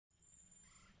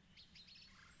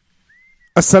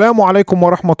Assalamu alaikum wa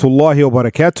rahmatullahi wa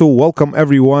barakatuh. Welcome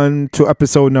everyone to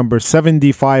episode number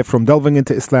 75 from Delving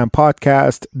into Islam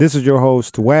podcast. This is your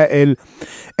host Wa'il,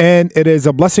 and it is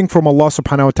a blessing from Allah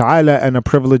subhanahu wa ta'ala and a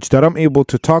privilege that I'm able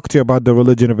to talk to you about the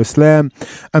religion of Islam,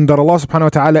 and that Allah subhanahu wa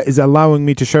ta'ala is allowing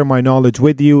me to share my knowledge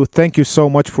with you. Thank you so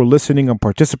much for listening and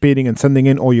participating and sending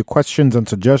in all your questions and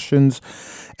suggestions.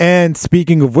 And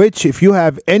speaking of which, if you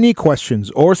have any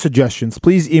questions or suggestions,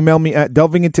 please email me at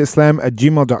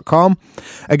delvingintoislam@gmail.com.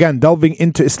 Again,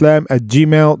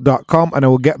 delvingintoislam@gmail.com, and I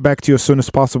will get back to you as soon as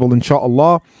possible,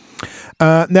 inshaAllah.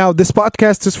 Now, this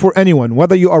podcast is for anyone,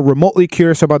 whether you are remotely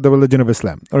curious about the religion of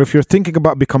Islam, or if you're thinking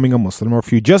about becoming a Muslim, or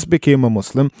if you just became a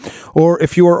Muslim, or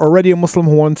if you are already a Muslim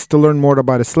who wants to learn more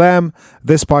about Islam.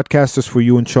 This podcast is for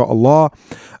you, inshaAllah.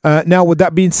 Now, with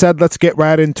that being said, let's get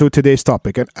right into today's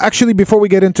topic. And actually, before we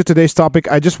get into today's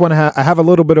topic, I just want to I have a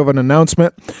little bit of an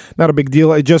announcement. Not a big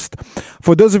deal.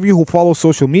 For those of you who follow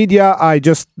social media, I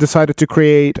just decided to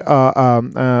create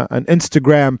an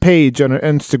Instagram page and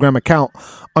an Instagram account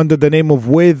under the name of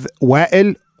With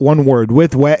Wa'il, one word,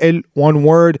 With Wa'il, one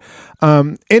word.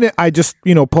 In it, I just,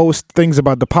 post things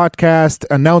about the podcast,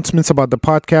 announcements about the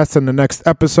podcast and the next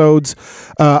episodes.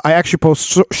 I actually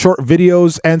post short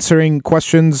videos answering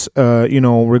questions,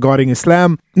 regarding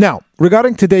Islam. Now,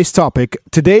 regarding today's topic,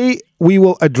 today we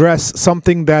will address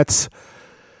something that's,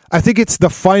 I think it's the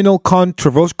final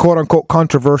controversial, quote unquote,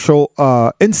 controversial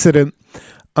incident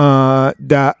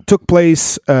that took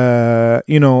place,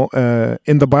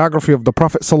 in the biography of the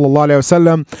Prophet sallallahu alaihi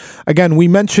wasallam. Again, we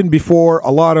mentioned before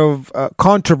a lot of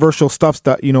controversial stuff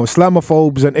that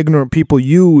Islamophobes and ignorant people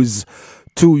use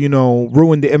to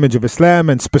ruin the image of Islam,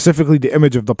 and specifically the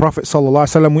image of the Prophet sallallahu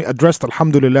alaihi wasallam. We addressed,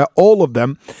 alhamdulillah, all of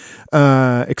them,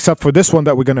 except for this one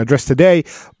that we're going to address today.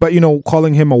 But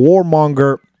calling him a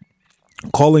warmonger,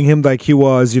 calling him like he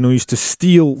was, used to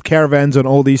steal caravans and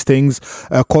all these things,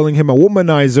 calling him a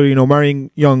womanizer, marrying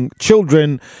young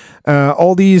children,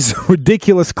 all these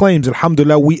ridiculous claims.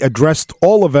 Alhamdulillah, we addressed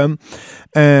all of them.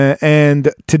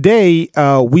 And today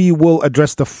we will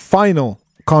address the final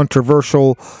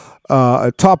controversial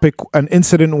topic, an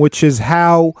incident, which is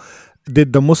how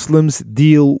did the Muslims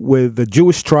deal with the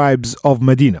Jewish tribes of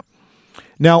Medina.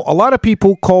 Now, a lot of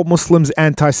people call Muslims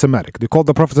anti-Semitic. They call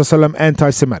the Prophet ﷺ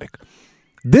anti-Semitic.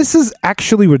 This is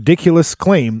actually a ridiculous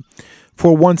claim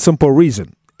for one simple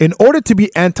reason. In order to be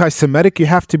anti-Semitic, you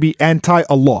have to be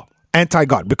anti-Allah,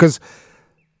 anti-God, because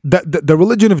the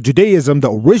religion of Judaism, the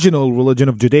original religion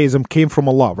of Judaism, came from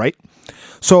Allah, right?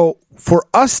 So for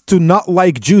us to not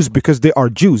like Jews because they are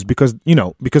Jews, because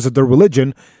of their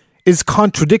religion, is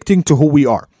contradicting to who we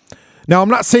are. Now, I'm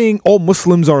not saying all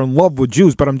Muslims are in love with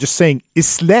Jews, but I'm just saying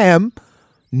Islam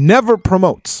never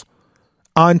promotes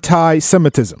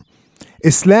anti-Semitism.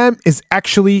 Islam is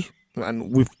actually,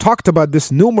 and we've talked about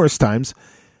this numerous times,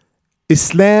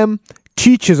 Islam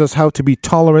teaches us how to be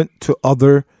tolerant to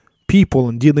other people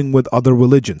and dealing with other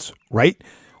religions, right?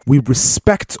 We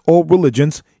respect all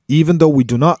religions, even though we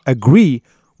do not agree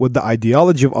with the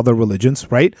ideology of other religions,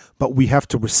 right? But we have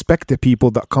to respect the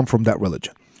people that come from that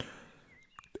religion.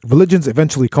 Religions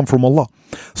eventually come from Allah.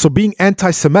 So being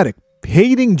anti-Semitic,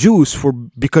 hating Jews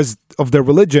because of their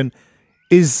religion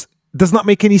does not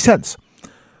make any sense.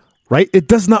 Right? It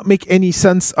does not make any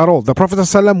sense at all. The Prophet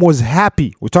ﷺ was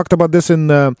happy. We talked about this in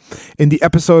the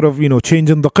episode of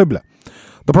changing the Qibla.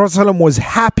 The Prophet ﷺ was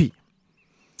happy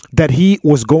that he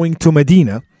was going to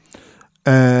Medina,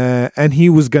 and he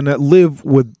was gonna live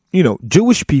with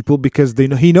Jewish people, because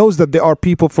he knows that they are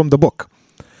people from the book,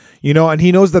 and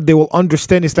he knows that they will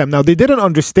understand Islam. Now, they didn't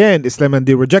understand Islam and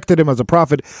they rejected him as a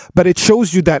prophet, but it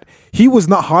shows you that he was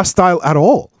not hostile at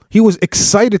all. He was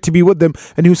excited to be with them,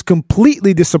 and he was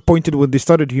completely disappointed when they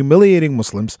started humiliating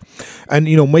Muslims and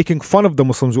making fun of the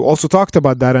Muslims. We also talked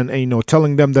about that, and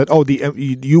telling them that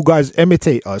you guys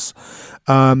imitate us,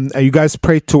 and you guys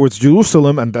pray towards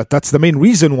Jerusalem, and that's the main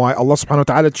reason why Allah subhanahu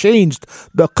wa ta'ala changed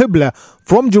the Qibla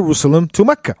from Jerusalem to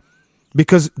Mecca,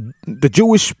 because the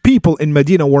Jewish people in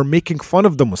Medina were making fun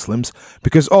of the Muslims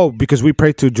because we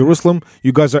pray to Jerusalem,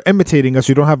 you guys are imitating us,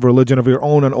 you don't have a religion of your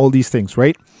own, and all these things,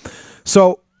 right?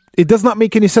 So it does not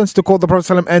make any sense to call the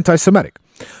Prophet ﷺ anti-Semitic.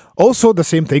 Also, the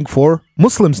same thing for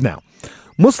Muslims now.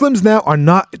 Muslims now are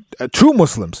not true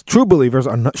Muslims. True believers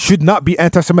should not be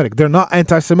anti-Semitic. They're not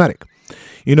anti-Semitic.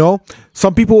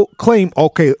 Some people claim,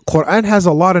 Quran has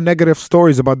a lot of negative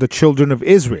stories about the children of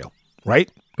Israel,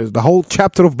 right? There's the whole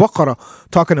chapter of Baqarah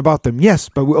talking about them. Yes,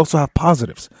 but we also have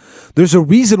positives. There's a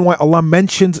reason why Allah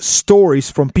mentions stories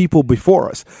from people before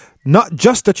us. Not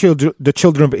just the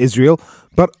children of Israel,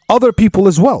 but other people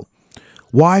as well.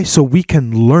 Why? So we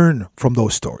can learn from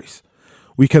those stories.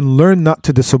 We can learn not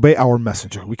to disobey our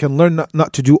messenger. We can learn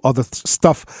not to do other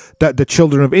stuff that the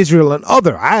children of Israel and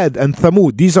other Ad and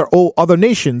Thamud, these are all other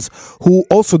nations who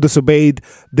also disobeyed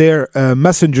their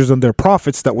messengers and their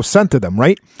prophets that were sent to them,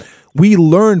 right? We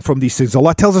learn from these things.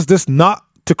 Allah tells us this not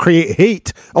to create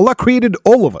hate. Allah created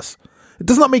all of us. It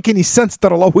does not make any sense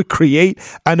that Allah would create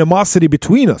animosity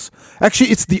between us. Actually,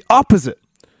 it's the opposite.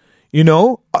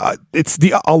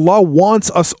 Allah wants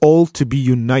us all to be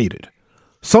united.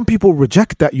 Some people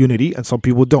reject that unity and some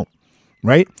people don't,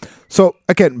 right? So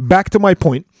again, back to my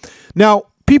point. Now,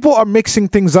 people are mixing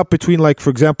things up between, like, for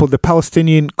example, the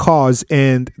Palestinian cause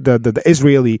and the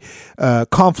Israeli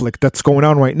conflict that's going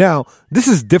on right now. This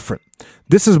is different.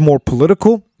 This is more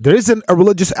political. There isn't a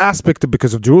religious aspect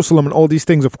because of Jerusalem and all these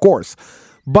things, of course.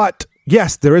 But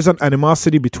yes, there is an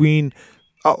animosity between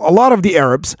a lot of the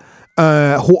Arabs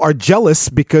who are jealous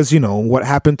because, what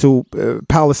happened to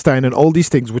Palestine and all these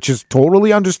things, which is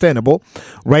totally understandable,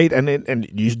 right? And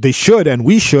they should, and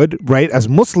we should, right, as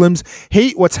Muslims,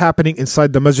 hate what's happening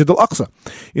inside the Masjid al-Aqsa.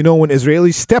 When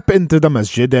Israelis step into the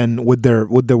masjid and with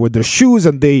their shoes,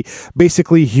 and they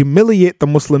basically humiliate the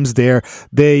Muslims there,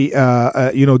 they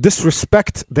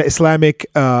disrespect the Islamic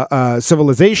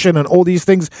civilization and all these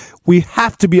things, we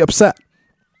have to be upset.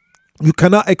 You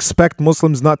cannot expect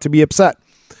Muslims not to be upset.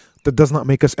 That does not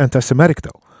make us anti-Semitic,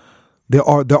 though. There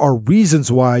are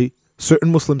reasons why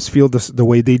certain Muslims feel the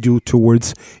way they do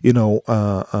towards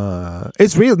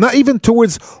Israel, not even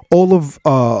towards all of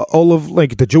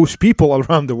like the Jewish people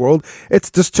around the world.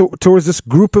 It's just towards this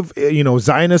group of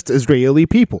Zionist Israeli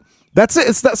people. That's it.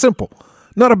 It's that simple.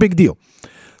 Not a big deal.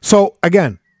 So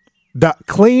again, that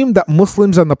claim that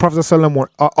Muslims and the Prophet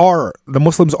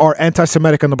Muslims are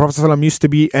anti-Semitic and the Prophet ﷺ used to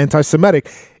be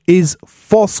anti-Semitic is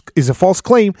false. Is a false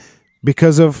claim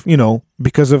because of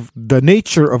the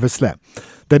nature of Islam,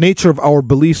 the nature of our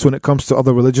beliefs when it comes to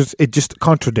other religions. It just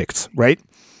contradicts, right?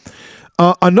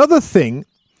 Another thing,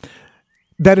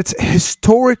 that it's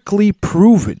historically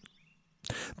proven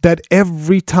that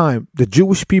every time the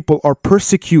Jewish people are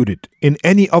persecuted in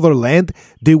any other land,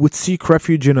 they would seek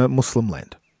refuge in a Muslim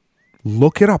land.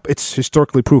 Look it up. It's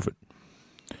historically proven.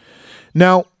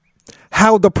 Now,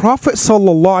 how the Prophet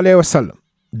ﷺ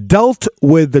dealt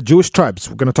with the Jewish tribes,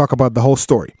 we're going to talk about the whole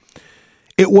story.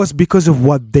 It was because of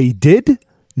what they did,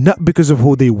 not because of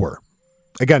who they were.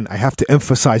 Again, I have to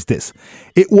emphasize this.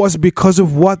 It was because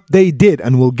of what they did,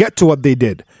 and we'll get to what they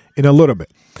did in a little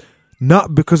bit.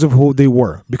 Not because of who they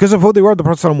were. Because of who they were, the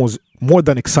Prophet ﷺ was more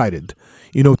than excited,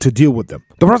 to deal with them.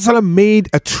 The Prophet ﷺ made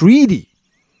a treaty.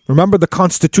 Remember the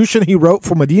constitution he wrote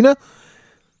for Medina?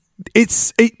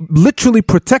 It literally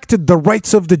protected the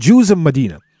rights of the Jews in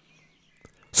Medina.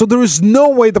 So there is no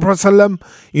way the Prophet ﷺ,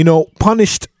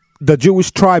 punished the Jewish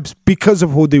tribes because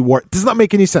of who they were. It does not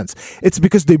make any sense. It's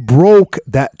because they broke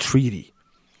that treaty.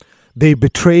 They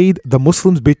betrayed the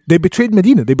Muslims. They betrayed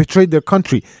Medina. They betrayed their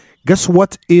country. Guess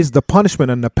what is the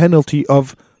punishment and the penalty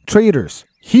of traitors?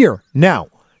 Here, now,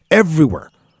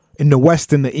 everywhere. In the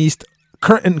West, in the East,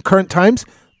 in current times,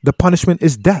 the punishment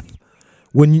is death.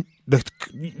 When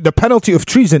the penalty of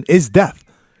treason is death,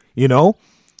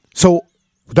 So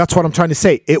that's what I'm trying to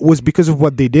say. It was because of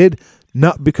what they did,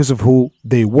 not because of who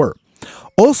they were.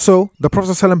 Also, the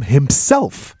Prophet ﷺ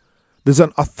himself, there's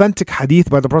an authentic hadith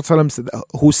by the Prophet ﷺ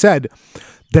who said,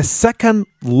 the second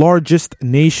largest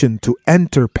nation to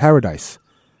enter paradise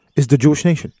is the Jewish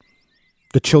nation,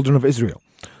 the children of Israel.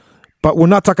 But we're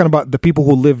not talking about the people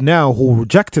who live now who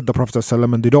rejected the Prophet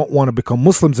ﷺ and they don't want to become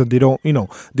Muslims and they don't,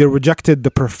 they rejected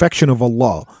the perfection of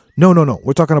Allah. No.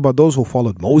 We're talking about those who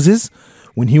followed Moses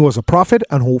when he was a prophet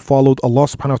and who followed Allah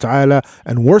subhanahu wa ta'ala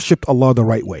and worshipped Allah the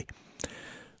right way.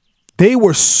 They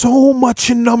were so much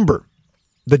in number,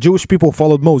 the Jewish people who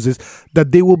followed Moses,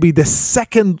 that they will be the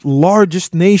second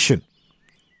largest nation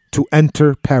to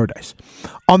enter paradise.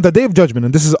 On the Day of Judgment,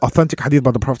 and this is authentic hadith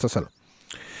by the Prophet ﷺ,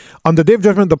 on the Day of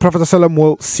Judgment, the Prophet ﷺ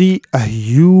will see a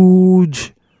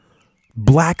huge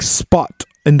black spot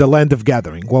in the land of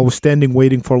gathering while we're standing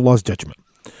waiting for Allah's judgment.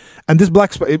 And this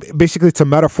black spot, basically it's a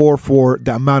metaphor for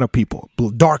the amount of people,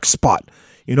 dark spot,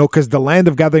 because the land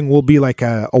of gathering will be like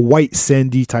a white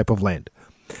sandy type of land.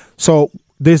 So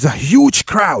there's a huge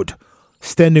crowd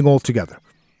standing all together.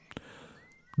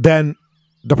 Then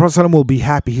the Prophet ﷺ will be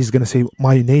happy. He's going to say,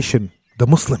 my nation, the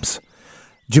Muslims.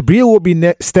 Jibreel will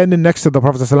be standing next to the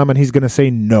Prophet ﷺ and he's going to say,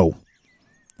 no,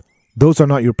 those are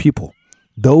not your people.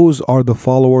 Those are the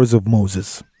followers of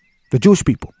Moses, the Jewish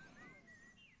people,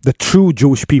 the true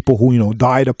Jewish people who,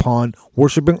 died upon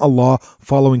worshiping Allah,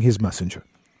 following his messenger.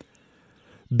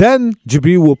 Then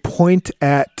Jibreel will point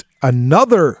at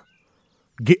another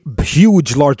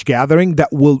huge, large gathering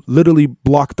that will literally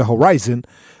block the horizon,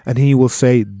 and he will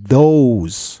say,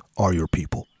 those are your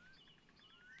people.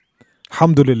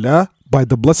 Alhamdulillah, by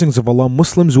the blessings of Allah,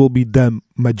 Muslims will be the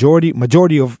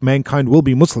majority of mankind will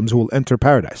be Muslims who will enter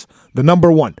paradise. The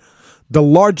number one. The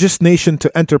largest nation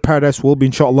to enter paradise will be,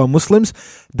 inshallah, Muslims.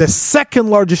 The second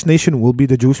largest nation will be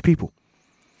the Jewish people.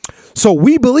 So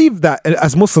we believe that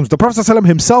as Muslims. The Prophet ﷺ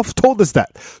himself told us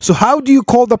that. So how do you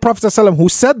call the Prophet ﷺ who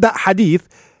said that hadith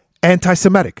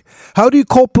anti-Semitic? How do you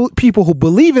call people who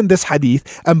believe in this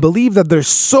hadith and believe that there's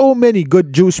so many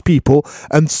good Jewish people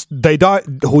and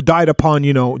who died upon,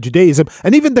 Judaism,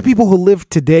 and even the people who live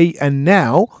today and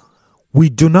now, we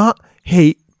do not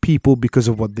hate people because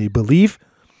of what they believe,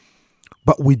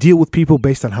 but we deal with people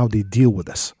based on how they deal with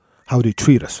us, how they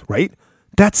treat us, right?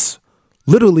 That's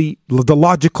literally the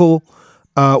logical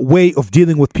way of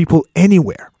dealing with people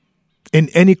anywhere, in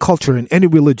any culture, in any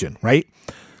religion, right?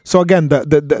 So again,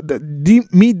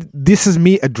 this is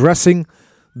me addressing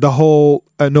the whole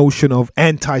notion of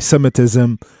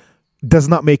anti-Semitism. Does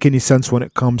not make any sense when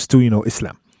it comes to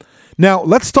Islam. Now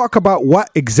let's talk about what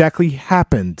exactly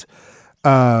happened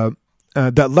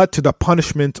that led to the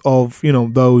punishment of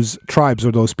those tribes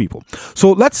or those people.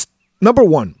 So number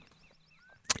one,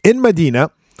 in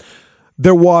Medina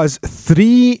there was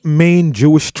 3 main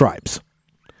Jewish tribes.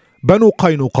 Banu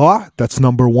Qaynuqa, that's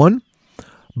number 1.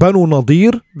 Banu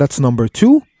Nadir, that's number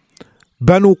 2.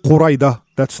 Banu Qurayda,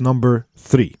 that's number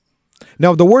 3.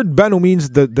 Now the word Banu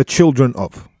means the children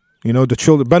of. The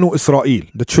children, Banu Israel,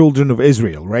 the children of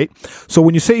Israel, right? So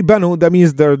when you say Banu, that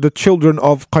means they're the children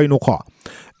of Qaynuqa,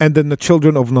 and then the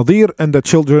children of Nadir, and the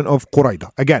children of Qurayda.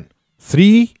 Again,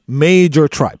 3 major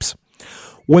tribes.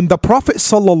 When the Prophet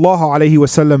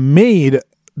ﷺ made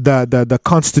the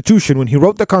constitution, when he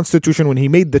wrote the constitution, when he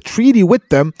made the treaty with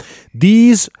them,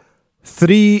 these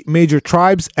 3 major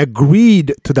tribes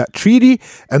agreed to that treaty,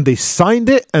 and they signed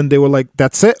it, and they were like,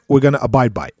 that's it, we're going to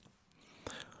abide by it.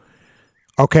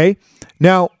 Okay,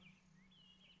 now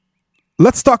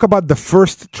let's talk about the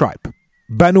first tribe,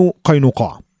 Banu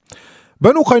Qaynuqa.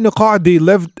 Banu Qaynuqa, they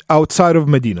lived outside of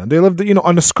Medina. They lived,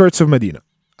 on the skirts of Medina.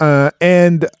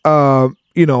 Between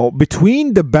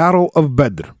the Battle of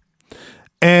Badr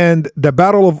and the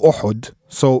Battle of Uhud,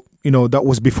 so, that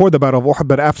was before the Battle of Uhud,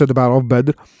 but after the Battle of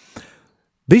Badr,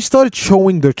 they started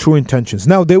showing their true intentions.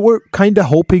 Now, they were kind of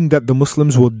hoping that the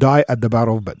Muslims would die at the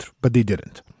Battle of Badr, but they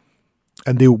didn't.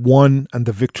 And they won, and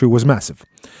the victory was massive.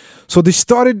 So they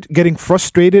started getting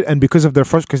frustrated, and because of their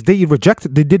frustration, because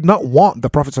they did not want the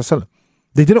Prophet ﷺ.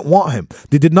 They didn't want him.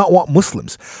 They did not want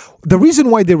Muslims. The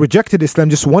reason why they rejected Islam,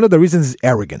 just one of the reasons, is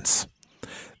arrogance.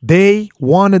 They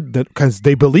wanted that because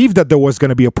they believed that there was going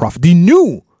to be a prophet. They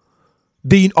knew.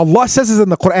 Allah says this in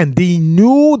the Quran. They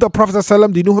knew the Prophet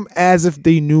ﷺ. They knew him as if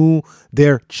they knew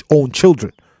their own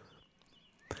children.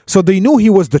 So they knew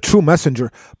he was the true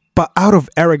messenger. But out of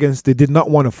arrogance, they did not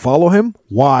want to follow him.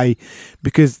 Why?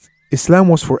 Because Islam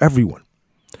was for everyone.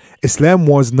 Islam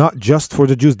was not just for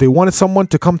the Jews. They wanted someone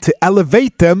to come to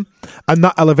elevate them and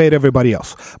not elevate everybody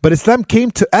else. But Islam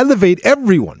came to elevate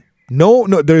everyone. No,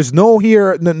 there's no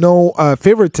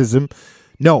favoritism.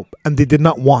 No, and they did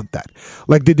not want that.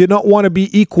 Like, they did not want to be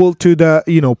equal to the,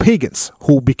 pagans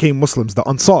who became Muslims, the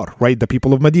Ansar, right? The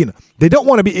people of Medina. They don't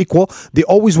want to be equal. They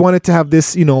always wanted to have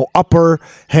this, upper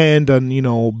hand and,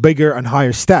 bigger and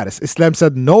higher status. Islam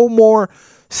said no more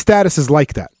statuses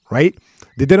like that, right?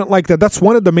 They didn't like that. That's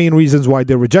one of the main reasons why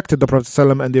they rejected the Prophet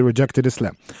ﷺ and they rejected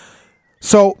Islam.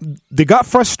 So they got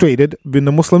frustrated when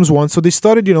the Muslims won. So they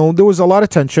started, there was a lot of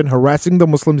tension, harassing the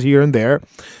Muslims here and there.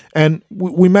 And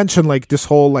we mentioned this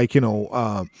whole changing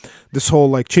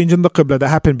the Qibla that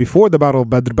happened before the Battle of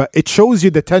Badr. But it shows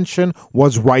you the tension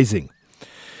was rising.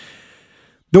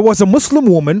 There was a Muslim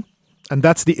woman, and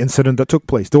that's the incident that took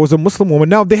place. There was a Muslim woman.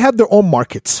 Now, they had their own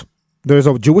markets. There's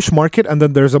a Jewish market and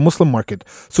then there's a Muslim market.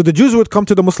 So the Jews would come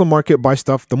to the Muslim market, buy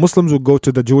stuff. The Muslims would go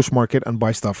to the Jewish market and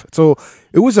buy stuff. So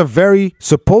it was a very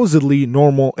supposedly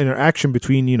normal interaction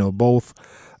between, both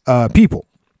people.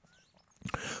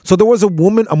 So there was a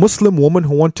Muslim woman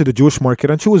who went to the Jewish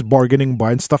market and she was bargaining,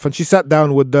 buying stuff. And she sat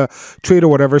down with the trader,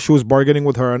 whatever. She was bargaining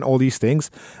with her and all these things.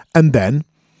 And then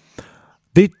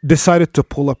they decided to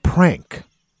pull a prank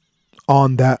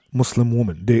on that Muslim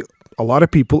woman. A lot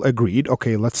of people agreed,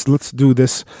 okay, let's do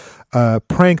this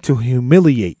prank to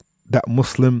humiliate that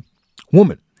Muslim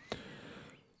woman.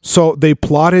 So they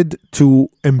plotted to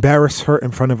embarrass her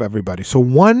in front of everybody. So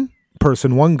one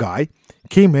guy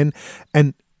came in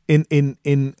and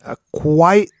in a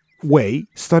quiet way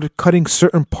started cutting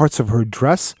certain parts of her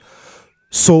dress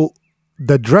so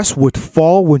the dress would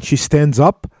fall when she stands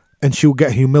up and she would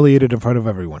get humiliated in front of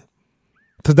everyone.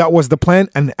 So that was the plan,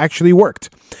 and it actually worked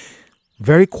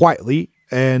very quietly.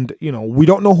 And, we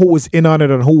don't know who was in on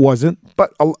it and who wasn't,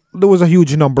 but there was a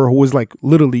huge number who was like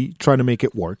literally trying to make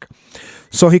it work.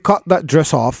 So he cut that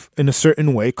dress off in a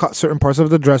certain way, cut certain parts of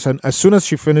the dress, and as soon as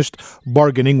she finished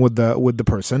bargaining with the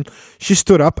person, she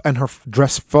stood up and her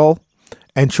dress fell,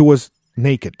 and she was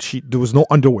naked. There was no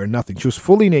underwear, nothing. She was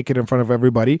fully naked in front of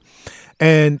everybody,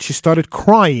 and she started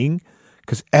crying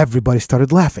because everybody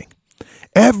started laughing.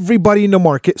 Everybody in the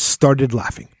market started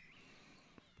laughing,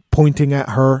 pointing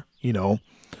at her.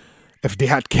 If they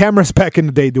had cameras back in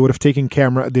the day, they would have taken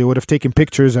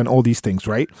pictures and all these things,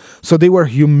 right? So they were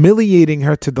humiliating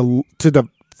her to the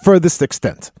furthest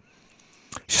extent.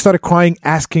 She started crying,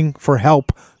 asking for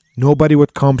help. Nobody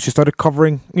would come. She started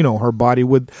covering, her body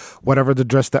with whatever the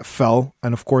dress that fell.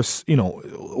 And of course, it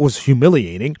was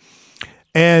humiliating.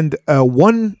 And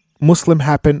one Muslim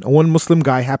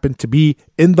guy happened to be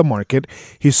in the market.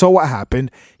 He saw what happened.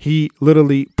 He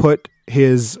literally put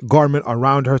his garment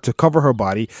around her to cover her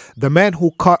body. The man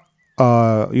who cut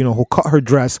her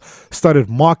dress started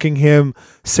mocking him,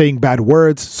 saying bad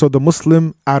words. So the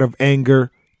Muslim, out of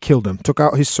anger, killed him, took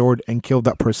out his sword and killed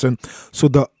that person. So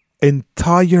the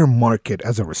entire market,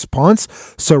 as a response,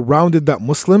 surrounded that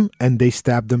Muslim and they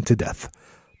stabbed him to death.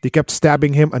 They kept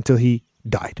stabbing him until he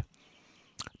died.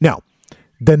 Now,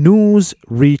 the news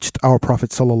reached our Prophet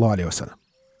sallallahu alaihi wasallam.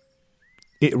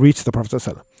 It reached the Prophet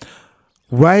sallallahu alaihi wasallam.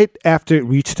 Right after it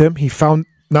reached him, he found.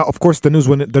 Now, of course, when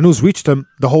the news reached him,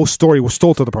 the whole story was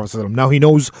told to the Prophet sallallahu alaihi wasallam. Now he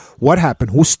knows what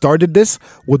happened, who started this,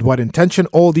 with what intention.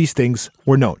 All these things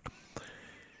were known.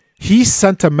 He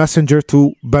sent a messenger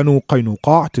to Banu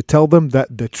Qaynuqa to tell them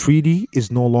that the treaty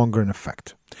is no longer in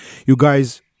effect. You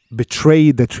guys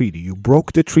betrayed the treaty. You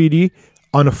broke the treaty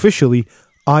unofficially.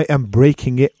 I am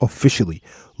breaking it officially.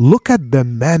 Look at the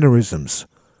mannerisms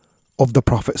of the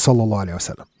Prophet sallallahu alaihi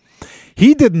wasallam.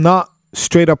 He did not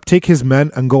straight up take his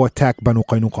men and go attack Banu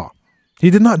Qaynuqa. He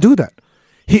did not do that.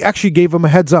 He actually gave them a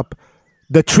heads up.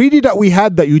 The treaty that we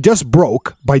had that you just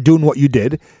broke by doing what you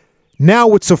did,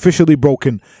 now it's officially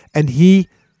broken. And he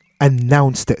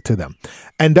announced it to them.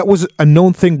 And that was a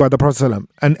known thing by the Prophet ﷺ.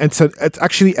 And so it's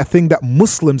actually a thing that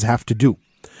Muslims have to do.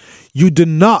 You do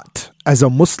not, as a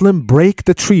Muslim, break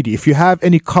the treaty. If you have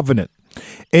any covenant,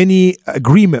 any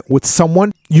agreement with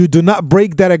someone, you do not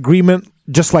break that agreement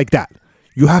just like that.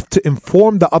 You have to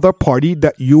inform the other party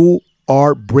that you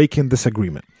are breaking this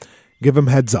agreement. Give them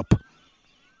heads up.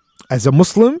 As a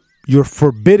Muslim, you're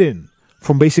forbidden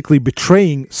from basically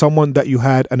betraying someone that you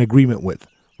had an agreement with,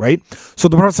 right? So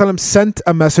the Prophet ﷺ sent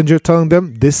a messenger telling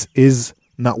them this is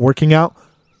not working out.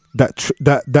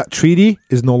 That treaty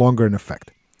is no longer in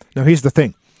effect. Now here's the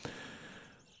thing.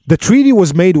 The treaty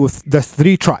was made with the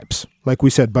three tribes. Like we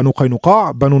said, Banu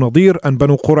Qaynuqa, Banu Nadir, and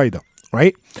Banu Qurayda,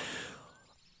 right?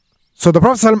 So the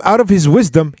Prophet ﷺ, out of his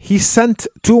wisdom, he sent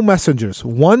two messengers,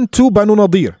 one to Banu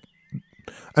Nadir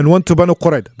and one to Banu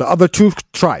Qurayda, the other two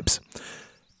tribes,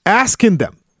 asking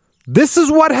them, this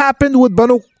is what happened with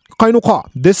Banu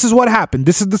Qaynuqa. This is what happened.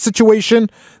 This is the situation.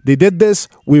 They did this.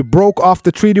 We broke off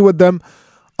the treaty with them.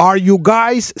 Are you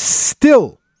guys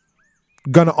still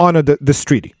going to honor this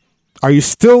treaty? Are you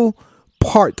still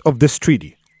part of this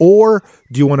treaty? Or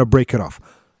do you want to break it off?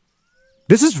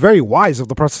 This is very wise of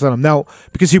the Prophet ﷺ. Now,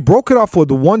 because he broke it off with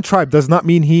the one tribe does not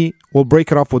mean he will break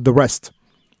it off with the rest.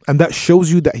 And that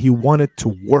shows you that he wanted to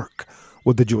work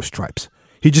with the Jewish tribes.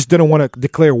 He just didn't want to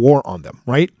declare war on them,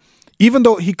 right? Even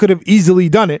though he could have easily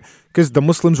done it because the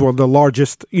Muslims were the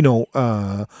largest,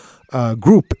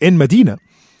 group in Medina.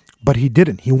 But he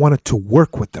didn't. He wanted to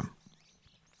work with them.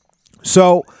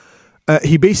 So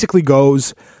he basically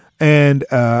goes and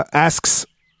asks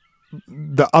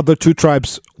the other two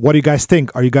tribes, what do you guys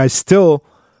think? Are you guys still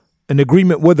in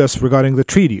agreement with us regarding the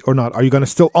treaty or not? Are you going to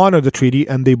still honor the treaty?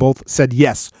 And they both said,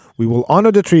 yes, we will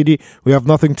honor the treaty. We have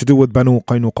nothing to do with Banu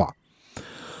Qaynuqa.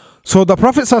 So the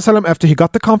Prophet ﷺ, after he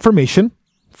got the confirmation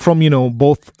from,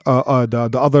 both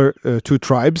the other two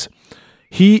tribes,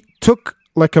 he took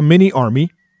like a mini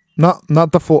army,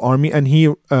 not the full army, and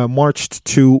he marched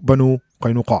to Banu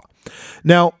Qaynuqa.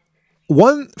 Now,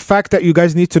 one fact that you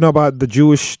guys need to know about the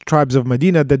Jewish tribes of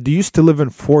Medina, that they used to live in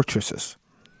fortresses.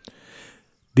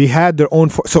 They had their own,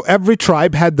 so every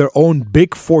tribe had their own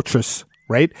big fortress,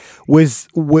 right?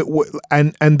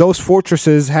 And those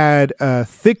fortresses had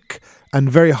thick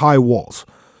and very high walls.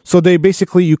 So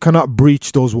you cannot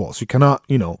breach those walls. You cannot,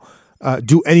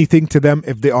 do anything to them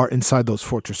if they are inside those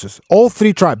fortresses. All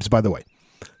three tribes, by the way,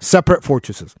 separate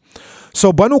fortresses.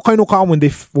 So Banu Qaynuqa,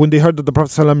 when they heard that the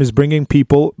Prophet ﷺ is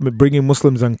bringing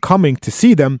Muslims and coming to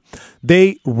see them,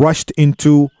 they rushed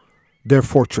into their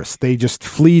fortress. They just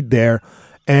fled there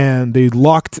and they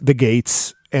locked the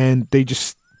gates, and they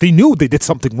knew they did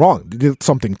something wrong. They did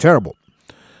something terrible,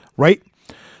 right?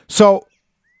 So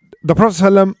the Prophet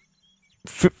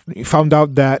ﷺ found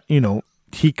out that,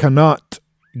 he cannot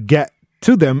get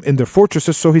to them in their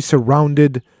fortresses, so he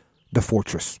surrounded the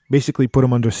fortress, basically put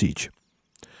them under siege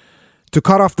to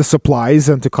cut off the supplies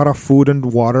and to cut off food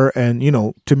and water and,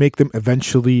 to make them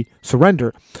eventually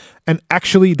surrender. And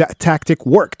actually that tactic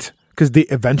worked because they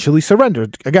eventually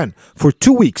surrendered. Again, for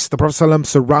 2 weeks, the Prophet ﷺ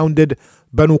surrounded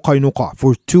Banu Qaynuqa.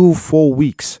 For 2 full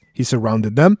weeks, he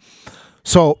surrounded them.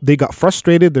 So they got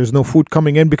frustrated. There's no food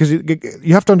coming in because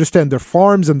you have to understand their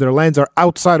farms and their lands are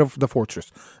outside of the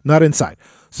fortress, not inside.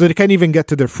 So they can't even get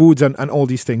to their foods and all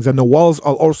these things. And the walls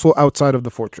are also outside of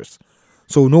the fortress.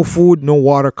 So no food, no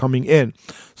water coming in.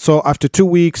 So after 2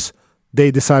 weeks,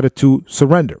 they decided to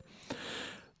surrender.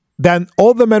 Then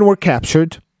all the men were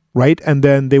captured, right? And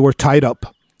then they were tied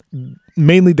up.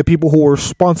 Mainly the people who were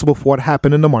responsible for what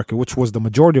happened in the market, which was the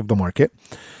majority of the market.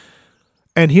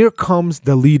 And here comes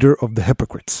the leader of the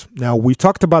hypocrites. Now, we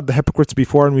talked about the hypocrites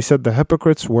before, and we said the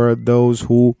hypocrites were those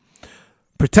who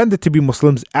pretended to be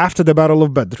Muslims after the Battle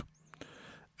of Badr.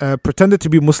 Pretended to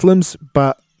be Muslims,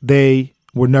 but they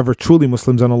were never truly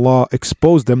Muslims, and Allah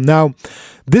exposed them. Now,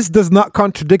 this does not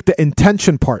contradict the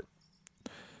intention part.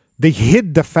 They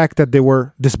hid the fact that they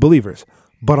were disbelievers,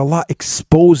 but Allah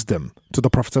exposed them to the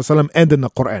Prophet ﷺ and in the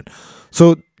Quran.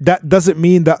 So that doesn't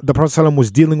mean that the Prophet ﷺ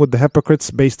was dealing with the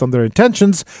hypocrites based on their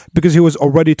intentions, because he was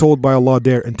already told by Allah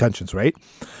their intentions, right?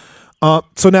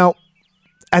 So now,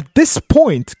 at this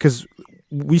point, because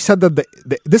we said that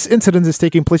this incident is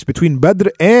taking place between Badr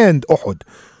and Uhud,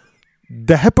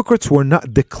 the hypocrites were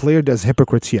not declared as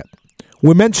hypocrites yet.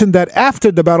 We mentioned that after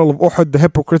the Battle of Uhud, the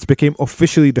hypocrites became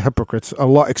officially the hypocrites.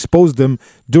 Allah exposed them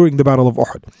during the Battle of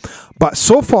Uhud. But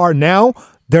so far now,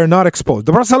 they're not exposed.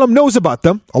 The Prophet ﷺ knows about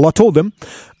them. Allah told them.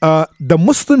 The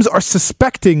Muslims are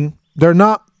suspecting they're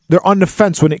on the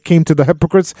fence when it came to the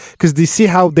hypocrites, because they see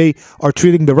how they are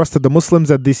treating the rest of the Muslims,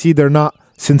 that they see they're not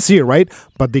sincere, right?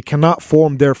 But they cannot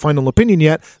form their final opinion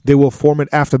yet. They will form it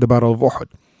after the Battle of Uhud.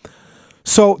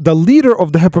 So the leader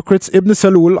of the hypocrites, Ibn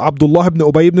Salul, Abdullah ibn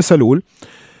Ubay ibn Salul,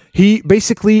 he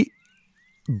basically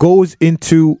goes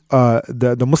into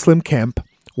the Muslim camp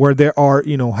where they are,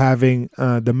 having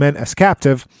the men as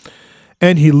captive,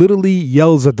 and he literally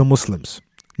yells at the Muslims.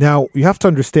 Now, you have to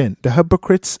understand, the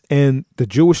hypocrites and the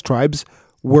Jewish tribes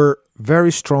were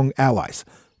very strong allies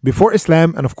before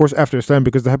Islam, and of course after Islam,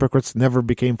 because the hypocrites never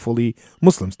became fully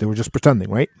Muslims. They were just pretending,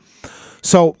 right?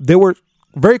 So they were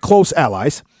very close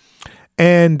allies.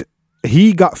 And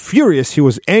he got furious. He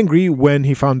was angry when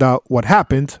he found out what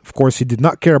happened. Of course, he did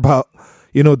not care about,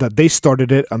 that they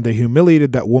started it and they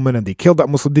humiliated that woman and they killed that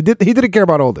Muslim. He didn't care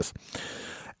about all this.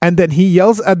 And then he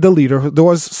yells at the leader. There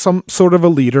was some sort of a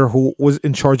leader who was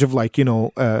in charge of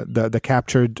the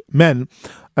captured men.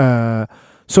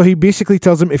 So he basically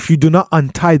tells them, if you do not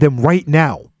untie them right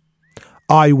now,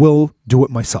 I will do it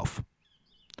myself.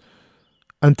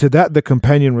 And to that, the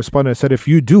companion responded and said, if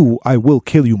you do, I will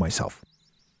kill you myself.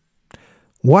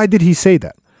 Why did he say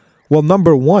that? Well,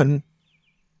 number one,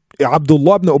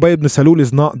 Abdullah ibn Ubay ibn Salul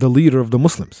is not the leader of the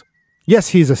Muslims. Yes,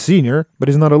 he's a senior, but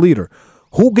he's not a leader.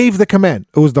 Who gave the command?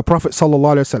 It was the Prophet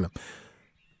ﷺ.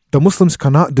 The Muslims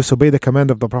cannot disobey the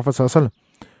command of the Prophet ﷺ.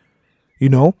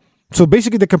 So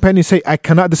basically the companions say, I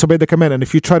cannot disobey the command, and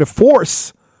if you try to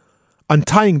force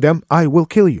untying them, I will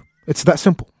kill you. It's that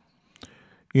simple.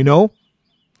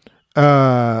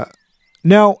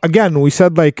 Now, again, we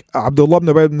said Abdullah ibn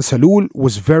Ubay ibn Salul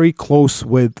was very close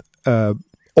with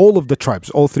all of the tribes,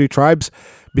 all three tribes,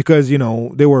 because,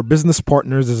 they were business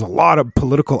partners. There's a lot of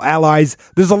political allies.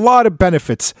 There's a lot of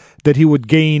benefits that he would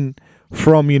gain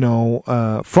from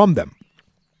them.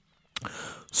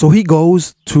 So he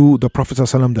goes to the Prophet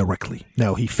ﷺ directly.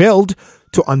 Now, he failed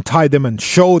to untie them and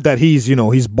show that he's,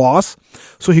 his boss.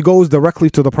 So he goes directly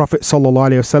to the Prophet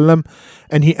ﷺ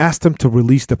and he asked him to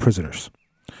release the prisoners.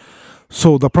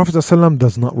 So the Prophet ﷺ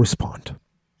does not respond.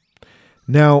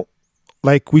 Now,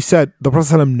 like we said, the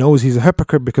Prophet ﷺ knows he's a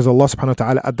hypocrite because Allah subhanahu wa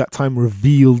ta'ala at that time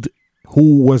revealed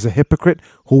who was a hypocrite,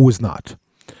 who was not.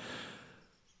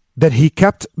 Then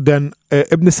Ibn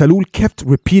Salul kept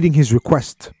repeating his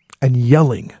request and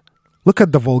yelling. Look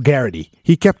at the vulgarity.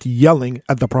 He kept yelling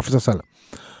at the Prophet ﷺ.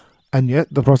 And yet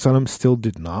the Prophet ﷺ still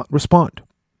did not respond.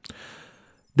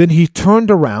 Then he turned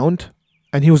around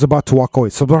and he was about to walk away.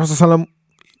 So the Prophet ﷺ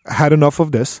had enough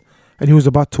of this and he was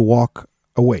about to walk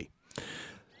away.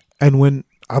 And when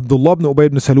Abdullah ibn Ubay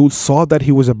ibn Salul saw that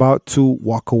he was about to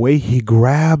walk away, he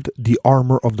grabbed the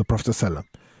armor of the Prophet ﷺ.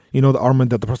 The armor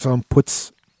that the Prophet ﷺ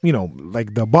puts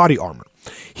like the body armor.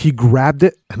 He grabbed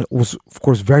it, and it was, of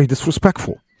course, very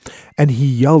disrespectful. And he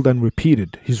yelled and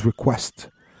repeated his request.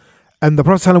 And the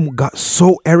Prophet ﷺ got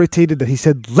so irritated that he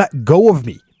said, "Let go of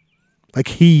me." Like,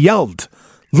 he yelled,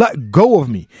 "Let go of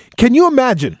me." Can you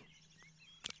imagine?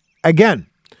 Again,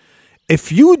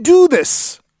 if you do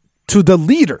this to the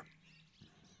leader,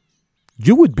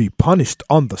 you would be punished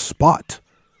on the spot,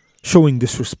 showing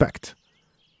disrespect.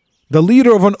 The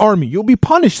leader of an army, you'll be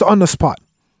punished on the spot.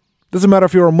 Doesn't matter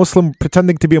if you're a Muslim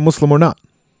pretending to be a Muslim or not.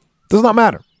 Does not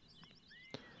matter.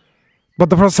 But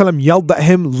the Prophet ﷺ yelled at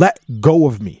him, "Let go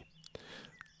of me."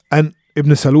 And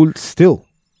Ibn Salul still,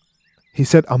 he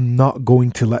said, "I'm not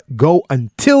going to let go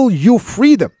until you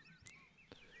free them."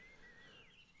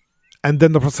 And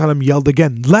then the Prophet ﷺ yelled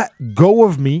again, "Let go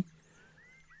of me."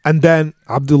 And then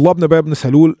Abdullah ibn Ubay ibn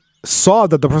Salul saw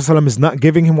that the Prophet ﷺ is not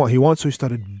giving him what he wants, so he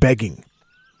started begging,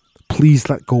 "Please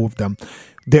let go of them.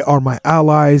 They are my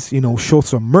allies, show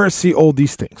some mercy," all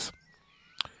these things.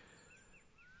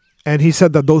 And he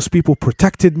said that those people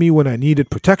protected me when I needed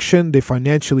protection. They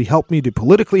financially helped me. They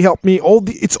politically helped me.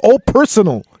 It's all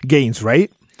personal gains,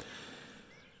 right?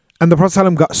 And the Prophet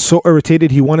ﷺ got so irritated,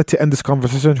 he wanted to end this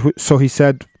conversation. So he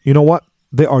said, "You know what?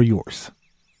 They are yours.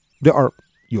 They are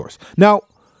yours." Now,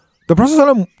 the Prophet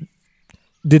ﷺ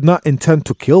did not intend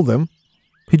to kill them.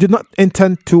 He did not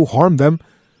intend to harm them.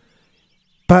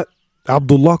 But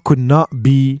Abdullah could not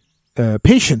be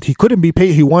patient. He couldn't be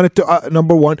patient. He wanted to,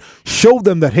 number one, show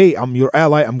them that, "Hey, I'm your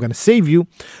ally. I'm going to save you."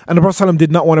 And the Prophet ﷺ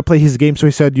did not want to play his game. So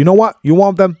he said, "You know what? You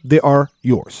want them? They are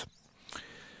yours."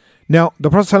 Now, the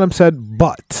Prophet ﷺ said,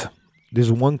 "But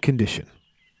there's one condition.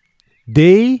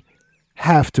 They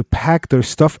have to pack their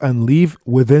stuff and leave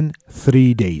within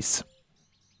 3 days.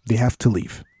 They have to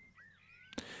leave.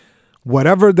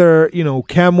 Whatever their,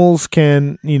 camels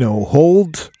can,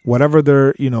 hold, whatever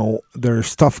their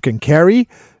stuff can carry,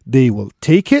 they will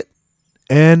take it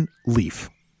and leave."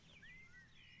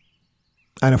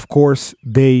 And of course,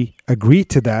 they agreed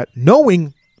to that,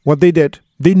 knowing what they did.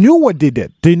 They knew what they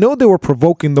did. They know they were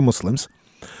provoking the Muslims.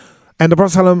 And the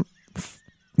Prophet ﷺ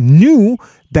knew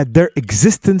that their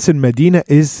existence in Medina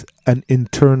is an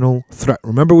internal threat.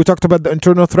 Remember, we talked about the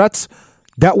internal threats?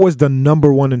 That was the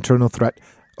number one internal threat,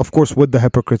 of course, with the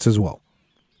hypocrites as well.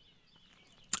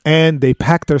 And they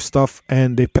packed their stuff,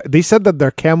 and they said that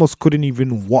their camels couldn't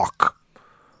even walk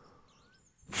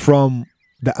from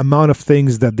the amount of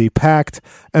things that they packed.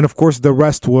 And of course, the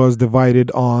rest was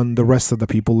divided on the rest of the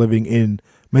people living in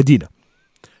Medina.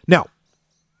 Now,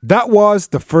 that was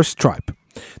the first tribe.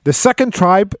 The second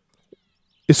tribe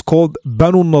is called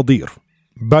Banu Nadir.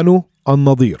 Banu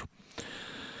al-Nadir.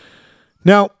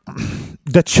 Now,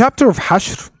 the chapter of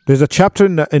Hashr, there's a chapter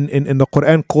in the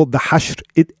Quran called the Hashr.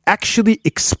 It actually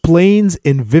explains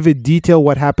in vivid detail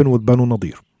what happened with Banu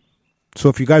Nadir. So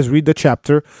if you guys read the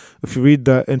chapter, if you read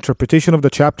the interpretation of the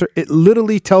chapter, it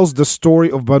literally tells the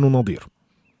story of Banu Nadir.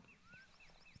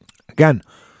 Again,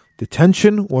 the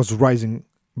tension was rising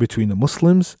between the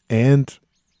Muslims and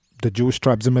the Jewish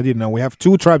tribes in Medina. Now we have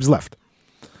 2 tribes left.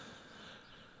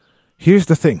 Here's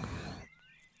the thing.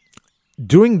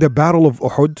 During the Battle of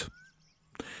Uhud,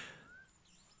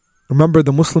 remember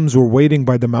the Muslims were waiting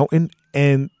by the mountain,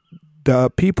 and the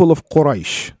people of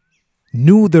Quraysh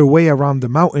knew their way around the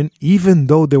mountain even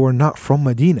though they were not from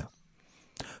Medina.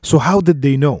 So how did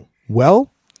they know?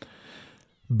 Well,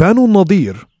 Banu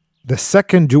Nadir, the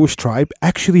second Jewish tribe,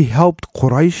 actually helped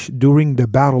Quraysh during the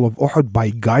Battle of Uhud by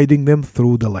guiding them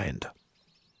through the land.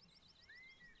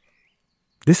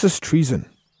 This is treason.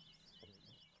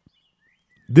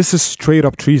 This is straight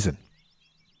up treason.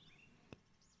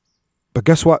 But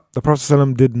guess what? The Prophet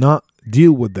ﷺ did not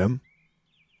deal with them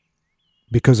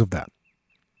because of that.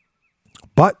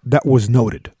 But that was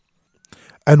noted.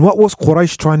 And what was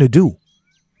Quraysh trying to do?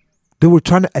 They were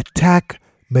trying to attack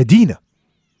Medina.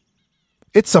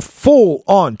 It's a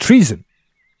full-on treason.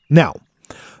 Now,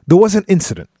 there was an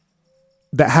incident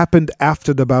that happened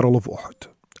after the Battle of Uhud.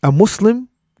 A Muslim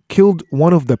killed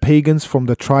one of the pagans from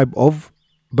the tribe of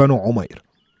Banu Umayr.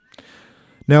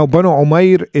 Now, Banu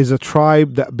Umayr is a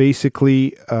tribe that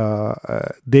basically,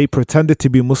 they pretended to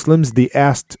be Muslims. They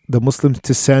asked the Muslims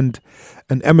to send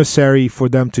an emissary for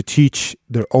them to teach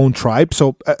their own tribe.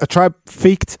 So a tribe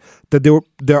faked that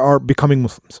they are becoming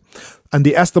Muslims. And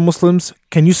they asked the Muslims,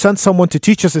 "Can you send someone to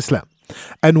teach us Islam?"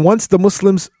 And once the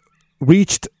Muslims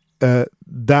reached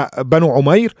Banu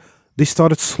Umayr, they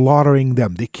started slaughtering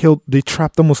them. They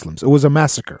trapped the Muslims. It was a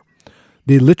massacre.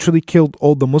 They literally killed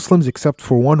all the Muslims except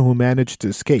for one who managed to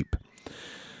escape.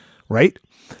 Right?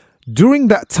 During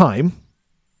that time,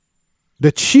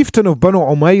 the chieftain of Banu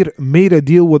Umayr made a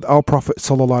deal with our Prophet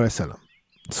ﷺ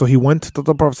So he went to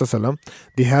the Prophet ﷺ.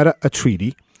 They had a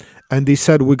treaty, and they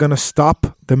said, we're going to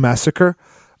stop the massacre,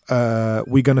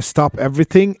 we're going to stop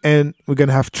everything, and we're going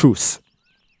to have truce.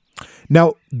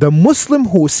 Now, the Muslim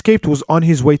who escaped was on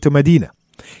his way to Medina.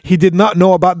 He did not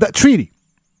know about that treaty,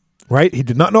 right? He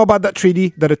did not know about that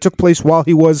treaty, that it took place while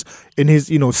he was in his,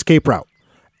 escape route.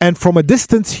 And from a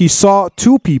distance, he saw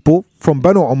two people from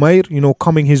Banu Umayr,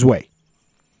 coming his way.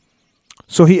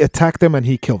 So he attacked them and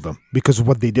he killed them because of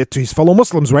what they did to his fellow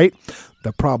Muslims, right?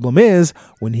 The problem is,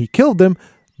 when he killed them,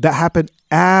 that happened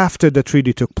after the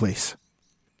treaty took place.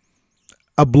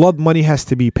 A blood money has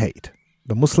to be paid.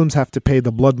 The Muslims have to pay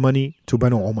the blood money to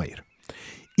Banu Umayr.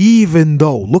 Even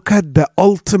though, look at the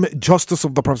ultimate justice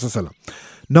of the Prophet ﷺ.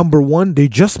 Number one, they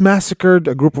just massacred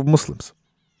a group of Muslims.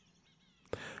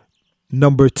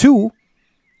 Number two,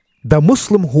 the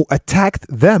Muslim who attacked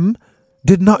them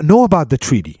did not know about the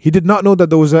treaty. He did not know that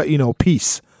there was a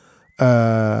peace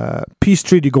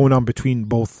treaty going on between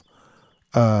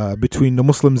the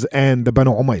Muslims and the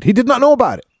Banu Umayr. He did not know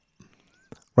about it,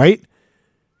 right?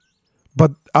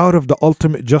 But out of the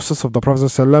ultimate justice of the Prophet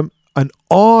ﷺ, and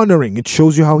honoring, it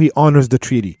shows you how he honors the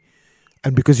treaty.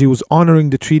 And because he was honoring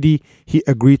the treaty, he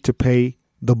agreed to pay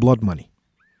the blood money.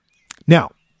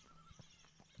 Now,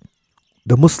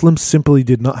 the Muslims simply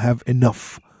did not have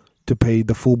enough to pay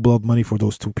the full blood money for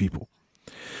those two people.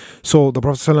 So the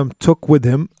Prophet ﷺ took with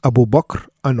him Abu Bakr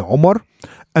and Umar,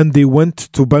 and they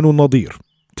went to Banu Nadir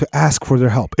to ask for their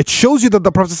help. It shows you that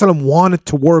the Prophet ﷺ wanted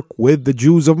to work with the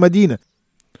Jews of Medina.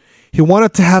 He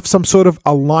wanted to have some sort of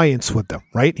alliance with them,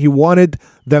 right? He wanted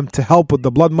them to help with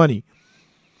the blood money.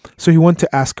 So he went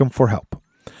to ask them for help.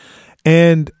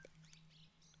 And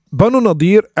Banu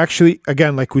Nadir, actually,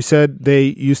 again, like we said, they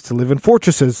used to live in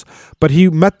fortresses, but he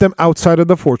met them outside of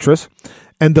the fortress,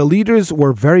 and the leaders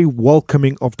were very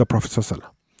welcoming of the Prophet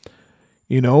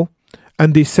ﷺ.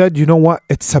 And they said, you know what?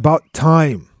 It's about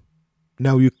time.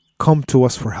 Now you come to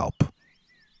us for help.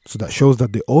 So that shows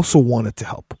that they also wanted to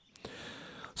help.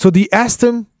 So they asked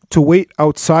him to wait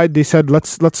outside. They said,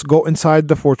 let's go inside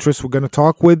the fortress. We're going to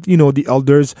talk with, the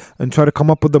elders and try to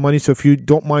come up with the money. So if you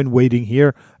don't mind waiting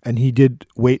here. And he did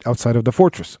wait outside of the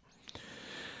fortress.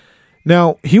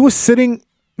 Now, he was sitting,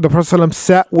 the Prophet ﷺ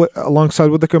sat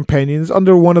alongside with the companions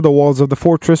under one of the walls of the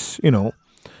fortress,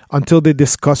 until they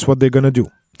discussed what they're going to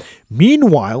do.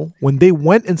 Meanwhile, when they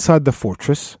went inside the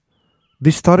fortress,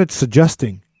 they started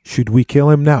suggesting, should we kill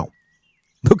him now?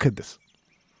 Look at this.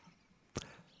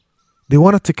 They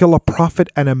wanted to kill a prophet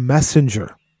and a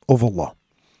messenger of Allah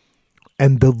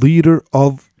and the leader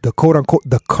of the quote-unquote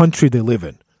the country they live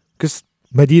in, because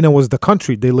Medina was the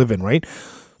country they live in, right?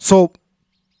 So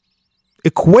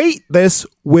equate this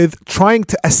with trying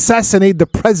to assassinate the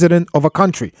president of a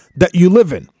country that you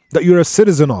live in, that you're a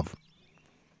citizen of.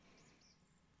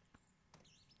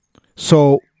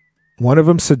 So one of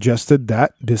them suggested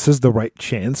that this is the right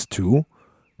chance to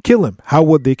kill him. How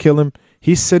would they kill him?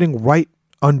 He's sitting right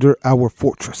under our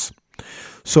fortress.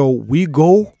 So we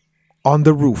go on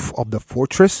the roof of the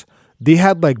fortress. They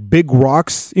had like big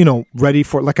rocks, ready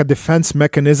for like a defense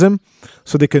mechanism,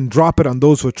 so they can drop it on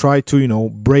those who try to,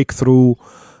 break through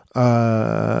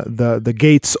the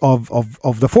gates of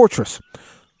the fortress.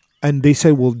 And they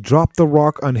said, we'll drop the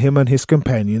rock on him and his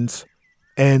companions,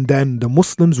 and then the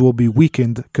Muslims will be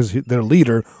weakened because their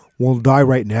leader will die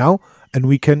right now, and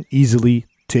we can easily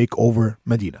take over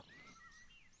Medina.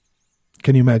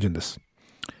 Can you imagine this?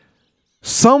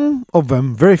 Some of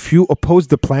them, very few, opposed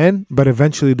the plan, but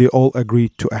eventually they all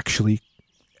agreed to actually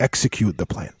execute the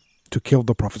plan, to kill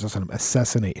the Prophet ﷺ,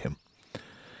 assassinate him.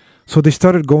 So they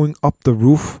started going up the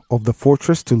roof of the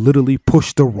fortress to literally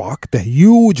push the rock, the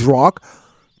huge rock,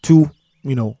 to,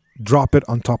 drop it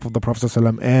on top of the Prophet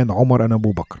ﷺ and Umar and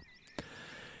Abu Bakr.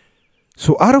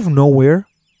 So out of nowhere,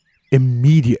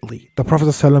 immediately, the Prophet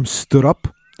ﷺ stood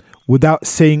up without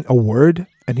saying a word,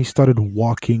 and he started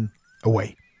walking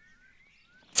away.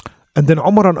 And then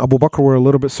Umar and Abu Bakr were a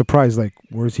little bit surprised, like,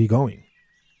 where is he going?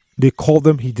 They called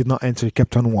him, he did not answer, he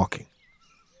kept on walking.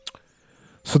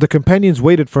 So the companions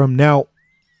waited for him. Now,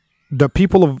 the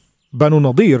people of Banu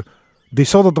Nadir, they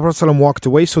saw that the Prophet ﷺ walked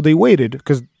away, so they waited,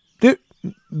 because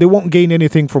they won't gain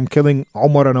anything from killing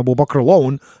Umar and Abu Bakr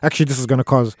alone. Actually, this is going to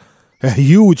cause a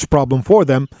huge problem for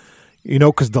them,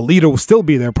 because the leader will still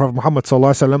be there, Prophet Muhammad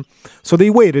ﷺ. So they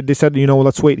waited. They said,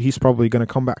 let's wait. He's probably going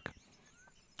to come back.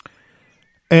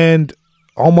 And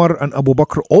Umar and Abu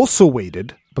Bakr also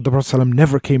waited, but the Prophet ﷺ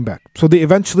never came back. So they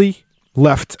eventually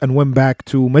left and went back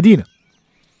to Medina.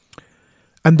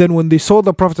 And then when they saw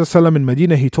the Prophet ﷺ in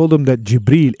Medina, he told them that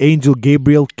Jibreel, Angel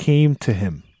Gabriel, came to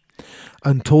him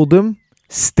and told him,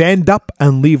 stand up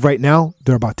and leave right now.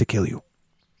 They're about to kill you.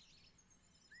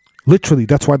 Literally,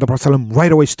 that's why the Prophet ﷺ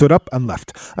right away stood up and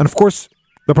left. And of course,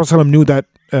 the Prophet ﷺ knew that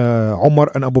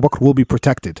Umar and Abu Bakr will be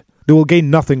protected. They will gain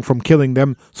nothing from killing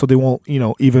them, so they won't,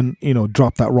 even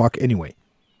drop that rock anyway.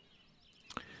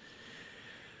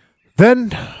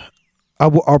 Then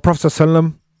our Prophet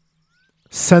ﷺ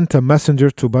sent a messenger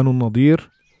to Banu Nadir,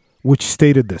 which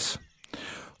stated this: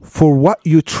 for what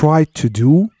you tried to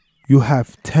do, you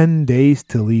have 10 days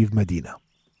to leave Medina.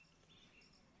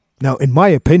 Now, in my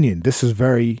opinion, this is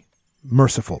very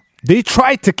merciful. They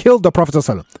tried to kill the Prophet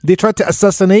ﷺ. They tried to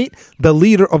assassinate the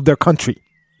leader of their country.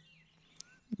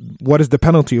 What is the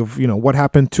penalty of, what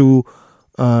happened to,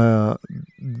 those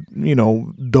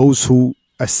who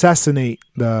assassinate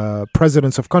the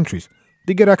presidents of countries?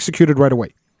 They get executed right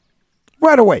away.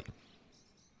 Right away.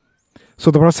 So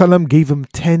the Prophet ﷺ gave him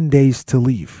 10 days to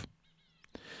leave.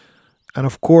 And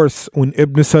of course, when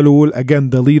Ibn Salul,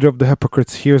 again the leader of the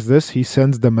hypocrites, hears this, he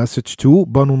sends the message to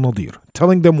Banu Nadir,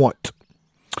 telling them what?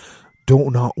 Do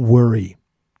not worry.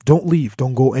 Don't leave.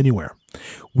 Don't go anywhere.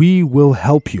 We will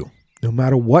help you no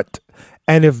matter what.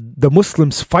 And if the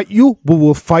Muslims fight you, we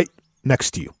will fight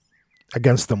next to you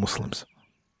against the Muslims.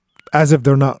 As if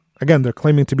they're not, again, they're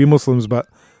claiming to be Muslims, but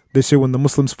they say when the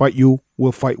Muslims fight you,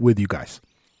 we'll fight with you guys.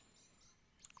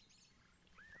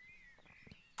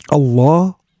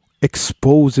 Allah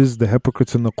exposes the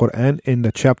hypocrites in the Quran in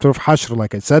the chapter of Hashr.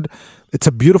 Like I said, it's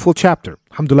a beautiful chapter.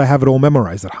 Alhamdulillah, I have it all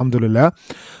memorized. Alhamdulillah.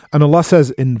 And Allah says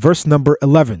in verse number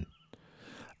 11,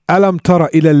 أَلَمْ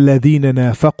تَرَ إِلَى الَّذِينَ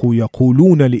نَافَقُوا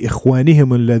يَقُولُونَ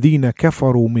لِإِخْوَانِهِمُ الَّذِينَ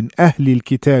كَفَرُوا مِنْ أَهْلِ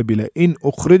الْكِتَابِ لَإِنْ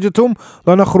أُخْرِجْتُمْ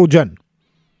لَنَخْرُجَنَّ.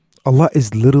 Allah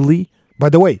is literally, by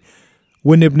the way,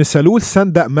 when Ibn Salul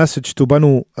sent that message to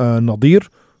Banu Nadir,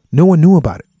 no one knew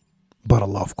about it. But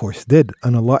Allah, of course, did.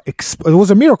 And Allah, it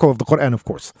was a miracle of the Quran, of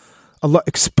course. Allah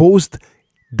exposed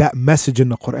that message in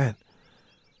the Quran.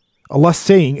 Allah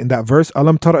saying in that verse,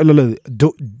 Alam tara ila,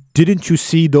 didn't you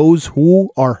see those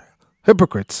who are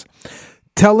hypocrites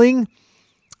telling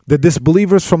the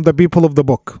disbelievers from the people of the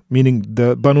book, meaning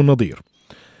the Banu Nadir,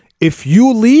 if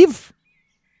you leave,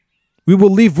 we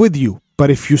will leave with you. But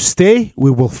if you stay,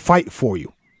 we will fight for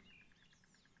you.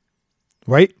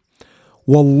 Right?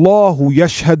 Wallahu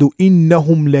yashhadu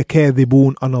innahum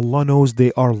lakadhibun. And Allah knows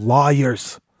they are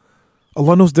liars.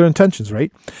 Allah knows their intentions,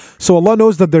 right? So Allah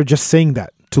knows that they're just saying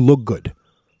that to look good.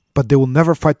 But they will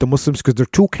never fight the Muslims because they're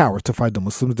too cowards to fight the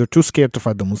Muslims. They're too scared to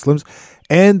fight the Muslims.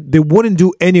 And they wouldn't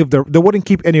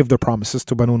keep any of their promises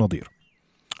to Banu Nadir.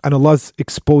 And Allah's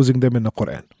exposing them in the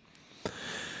Quran.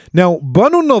 Now,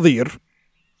 Banu Nadir,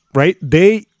 right,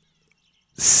 they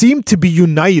seem to be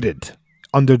united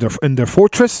in their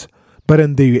fortress. But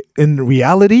in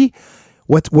reality,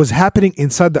 what was happening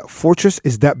inside that fortress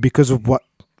is that because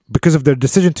of their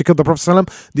decision to kill the Prophet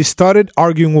ﷺ, they started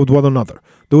arguing with one another.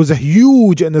 There was a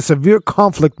huge and a severe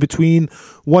conflict between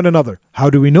one another. How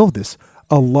do we know this?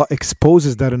 Allah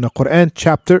exposes that in the Quran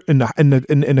chapter, in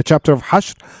the chapter of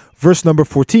Hashr, verse number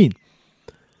 14.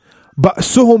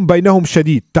 بَأْسُهُمْ بَيْنَهُمْ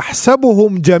شَدِيدٌ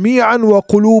تَحْسَبُهُمْ جَمِيعًا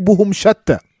وَقُلُوبُهُمْ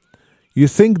شَتَّى. You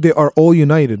think they are all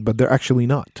united, but they're actually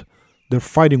not. They're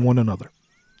fighting one another.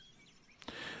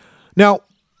 Now,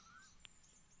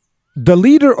 the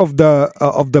leader of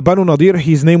the Banu Nadir,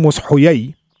 his name was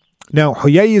Huyay. Now,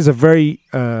 Huyay is a very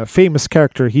famous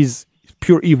character. He's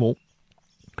pure evil.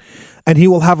 And he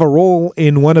will have a role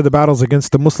in one of the battles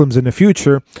against the Muslims in the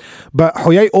future. But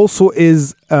Huyay also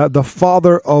is the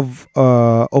father of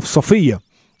Safiya.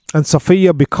 And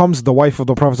Safiya becomes the wife of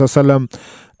the Prophet ﷺ.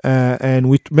 And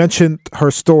we mentioned her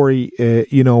story,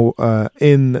 in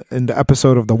the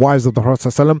episode of the wives of the Prophet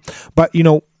ﷺ. But,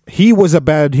 he was a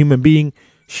bad human being.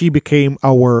 She became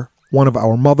one of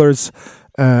our mothers.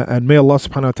 And may Allah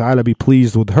subhanahu wa ta'ala be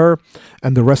pleased with her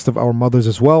and the rest of our mothers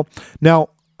as well. Now,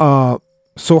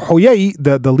 so Huyay,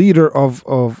 the leader of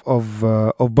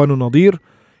Banu Nadir,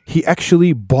 he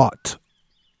actually bought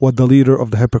what the leader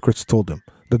of the hypocrites told him,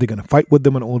 that they're going to fight with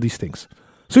them and all these things.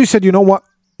 So he said, you know what?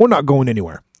 We're not going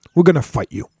anywhere. We're going to fight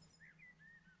you.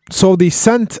 So they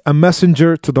sent a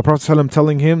messenger to the Prophet ﷺ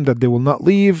telling him that they will not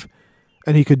leave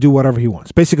and he could do whatever he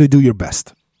wants. Basically, do your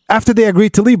best. After they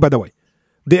agreed to leave, by the way.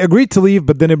 They agreed to leave,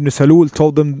 but then Ibn Salul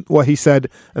told them what he said,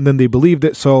 and then they believed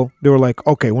it. So they were like,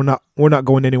 okay, we're not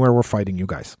going anywhere. We're fighting you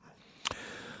guys.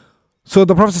 So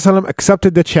the Prophet ﷺ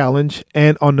accepted the challenge,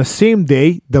 and on the same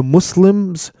day, the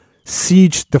Muslims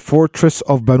sieged the fortress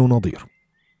of Banu Nadir.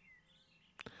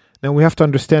 Now we have to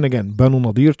understand again, Banu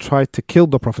Nadir tried to kill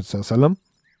the Prophet ﷺ.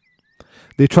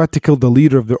 They tried to kill the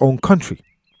leader of their own country.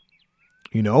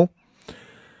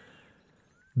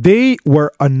 They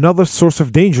were another source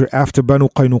of danger after Banu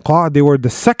Qaynuqa. They were the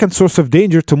second source of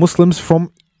danger to Muslims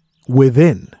from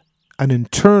within. an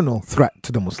internal threat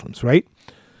to the Muslims, right?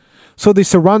 So they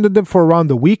surrounded them for around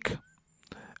a week,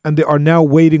 and they are now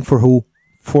waiting for who?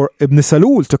 For Ibn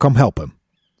Salul to come help him,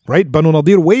 right? Banu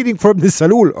Nadir waiting for Ibn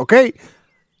Salul, okay?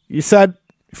 He said,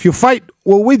 if you fight,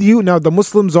 we're with you. Now the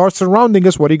Muslims are surrounding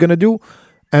us. What are you going to do?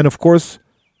 And of course,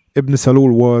 Ibn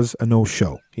Salul was a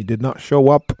no-show. He did not show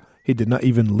up. He did not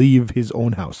even leave his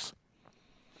own house.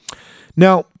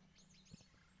 Now,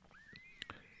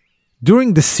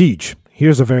 during the siege,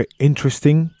 here's a very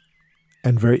interesting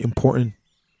and very important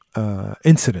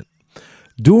incident.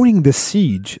 During the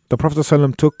siege, the Prophet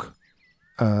ﷺ took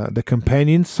the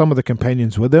companions, some of the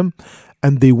companions with him,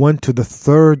 and they went to the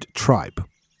third tribe,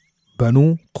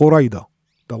 Banu Qurayda,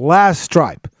 the last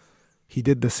tribe. He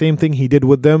did the same thing he did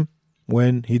with them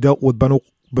when he dealt with Banu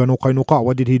Qaynuqa.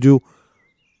 What did he do?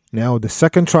 Now the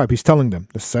second tribe, he's telling them,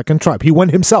 the second tribe, he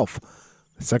went himself.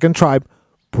 The second tribe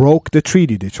broke the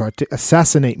treaty. They tried to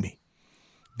assassinate me.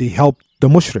 They helped the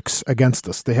mushriks against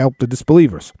us. They helped the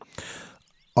disbelievers.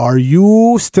 Are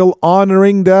you still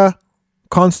honoring the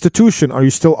constitution? Are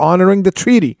you still honoring the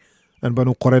treaty? And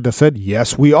Banu Qurayda said,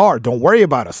 yes, we are. Don't worry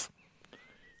about us.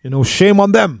 Shame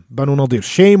on them, Banu Nadir.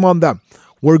 Shame on them.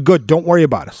 We're good. Don't worry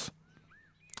about us.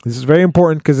 This is very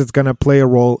important because it's going to play a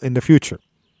role in the future.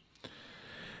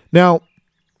 Now,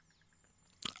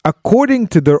 according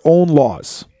to their own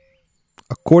laws,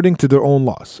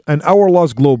 and our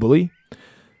laws globally,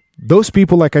 those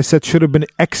people, like I said, should have been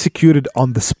executed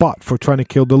on the spot for trying to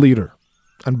kill the leader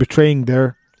and betraying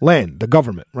their land, the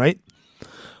government, right?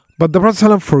 But the Prophet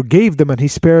ﷺ forgave them and he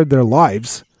spared their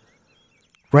lives,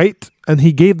 right? And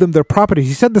he gave them their property.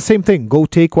 He said the same thing, go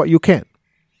take what you can,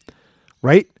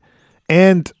 right?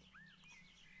 And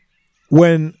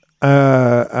when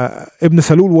Ibn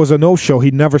Salul was a no-show, he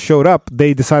never showed up,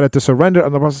 they decided to surrender,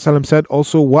 and the Prophet ﷺ said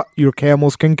also what your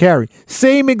camels can carry.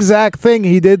 Same exact thing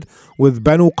he did with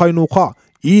Banu Qaynuqa,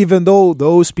 even though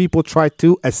those people tried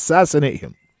to assassinate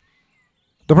him.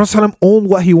 The Prophet ﷺ owned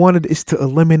what he wanted is to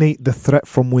eliminate the threat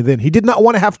from within. He did not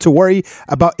want to have to worry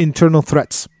about internal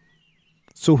threats.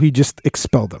 So he just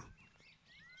expelled them.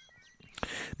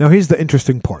 Now here's the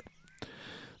interesting part.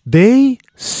 They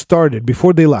started,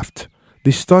 before they left,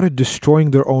 they started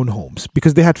destroying their own homes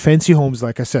because they had fancy homes.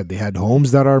 Like I said, they had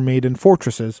homes that are made in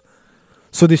fortresses.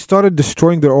 So they started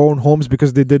destroying their own homes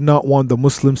because they did not want the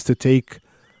Muslims to take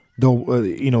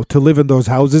to live in those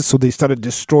houses. So they started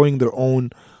destroying their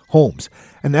own homes.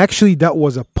 And actually that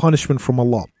was a punishment from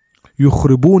Allah.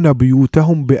 يخربون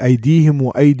بيوتهم بأيديهم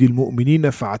وأيدي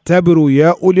المؤمنين فاعتبروا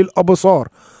يا أولي الأبصار.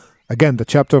 Again, the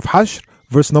chapter of Hashr,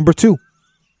 verse number 2.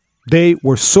 They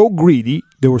were so greedy,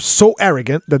 they were so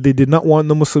arrogant that they did not want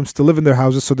the Muslims to live in their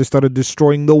houses, so they started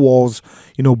destroying the walls,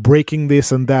 breaking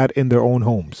this and that in their own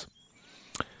homes.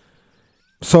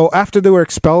 So after they were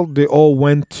expelled, they all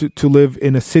went to live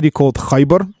in a city called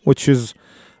Khaybar, which is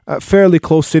a fairly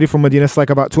close city from Medina. It's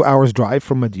like about 2 hours drive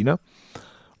from Medina,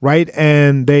 right?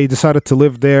 And they decided to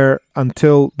live there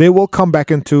until they will come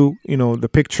back into, the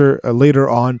picture later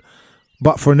on.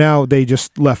 But for now, they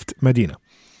just left Medina.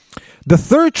 The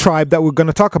third tribe that we're going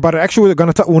to talk about, actually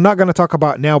we're not going to talk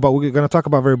about now, but we're going to talk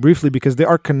about very briefly because they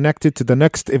are connected to the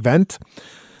next event,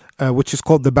 which is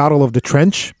called the Battle of the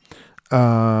Trench,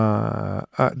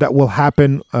 that will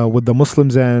happen with the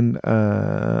Muslims and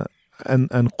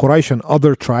Quraysh and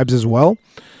other tribes as well.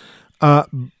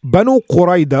 Banu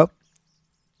Qurayda,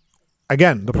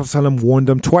 again, the Prophet ﷺ warned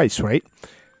them twice, right?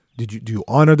 Do you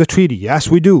honor the treaty? Yes,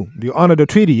 we do. Do you honor the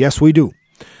treaty? Yes, we do.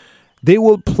 They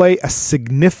will play a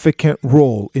significant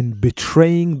role in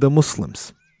betraying the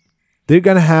Muslims. They're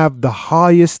going to have the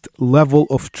highest level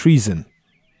of treason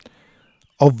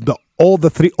of all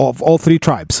three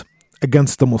tribes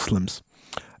against the Muslims.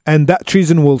 And that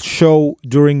treason will show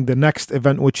during the next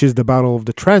event, which is the Battle of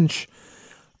the Trench.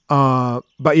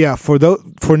 But yeah,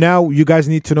 for now, you guys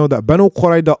need to know that Banu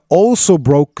Qurayda also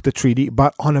broke the treaty,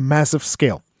 but on a massive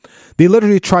scale. They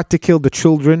literally tried to kill the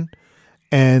children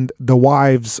and the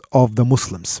wives of the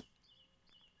Muslims.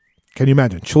 Can you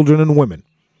imagine? Children and women.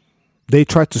 They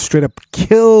tried to straight up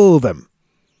kill them,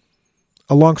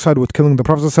 alongside with killing the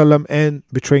Prophet ﷺ and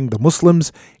betraying the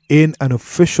Muslims in an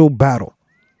official battle.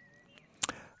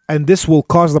 And this will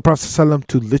cause the Prophet ﷺ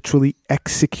to literally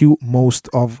execute most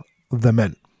of the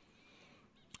men.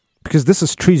 Because this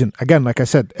is treason. Again, like I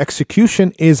said,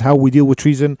 execution is how we deal with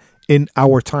treason in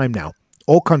our time now.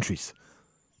 All countries.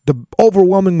 The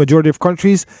overwhelming majority of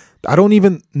countries, I don't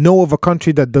even know of a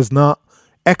country that does not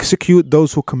execute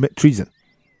those who commit treason.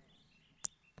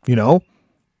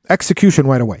 Execution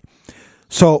right away.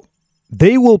 So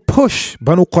they will push,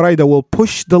 Banu Qurayda will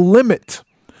push the limit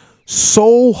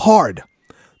so hard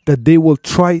that they will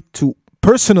try to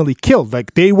personally killed.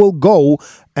 Like they will go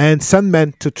and send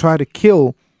men to try to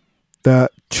kill the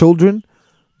children,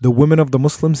 the women of the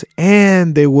Muslims,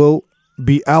 and they will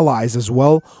be allies as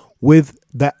well with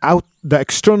the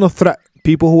external threat.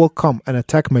 People who will come and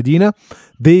attack Medina,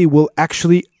 they will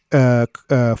actually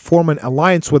form an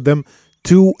alliance with them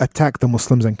to attack the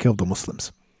Muslims and kill the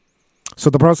Muslims. So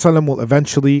the Prophet ﷺ will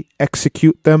eventually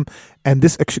execute them, and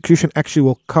this execution actually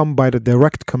will come by the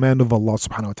direct command of Allah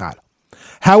subhanahu wa ta'ala.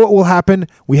 How it will happen,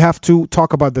 we have to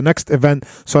talk about the next event,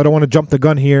 so I don't want to jump the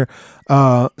gun here.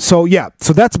 So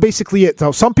that's basically it.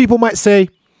 Now, some people might say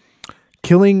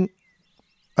killing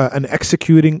and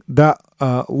executing that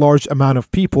large amount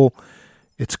of people,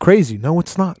 it's crazy. No,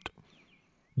 it's not.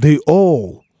 They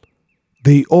all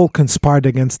conspired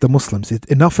against the Muslims.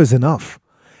 Enough is enough.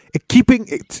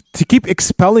 To keep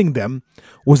expelling them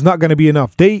was not going to be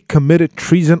enough. They committed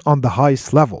treason on the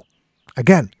highest level.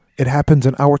 Again, it happens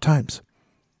in our times.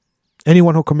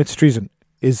 Anyone who commits treason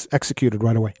is executed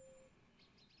right away.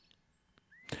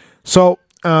 So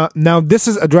now this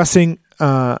is addressing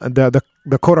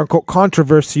the quote unquote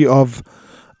controversy of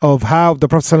how the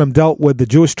Prophet ﷺ dealt with the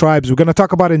Jewish tribes. We're going to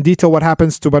talk about in detail what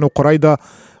happens to Banu Qurayda,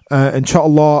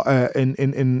 inshallah,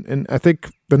 in I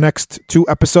think the next 2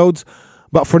 episodes.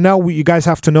 But for now, you guys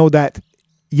have to know that,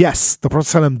 yes, the Prophet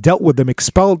ﷺ dealt with them,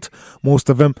 expelled most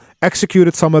of them,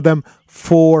 executed some of them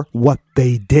for what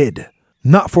they did,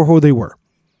 not for who they were.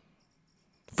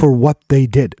 For what they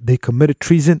did. They committed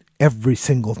treason every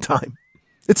single time.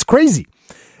 It's crazy.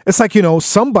 It's like,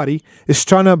 somebody is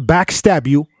trying to backstab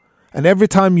you, and every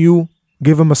time you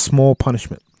give them a small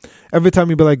punishment, every time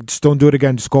you be like, just don't do it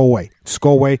again, just go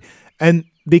away, and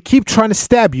they keep trying to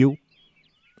stab you,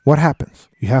 what happens?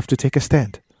 You have to take a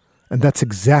stand. And that's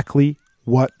exactly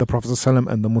what the Prophet ﷺ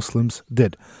and the Muslims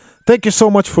did. Thank you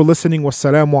so much for listening.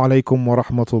 Wassalamu alaikum wa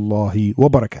rahmatullahi wa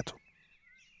barakatuh.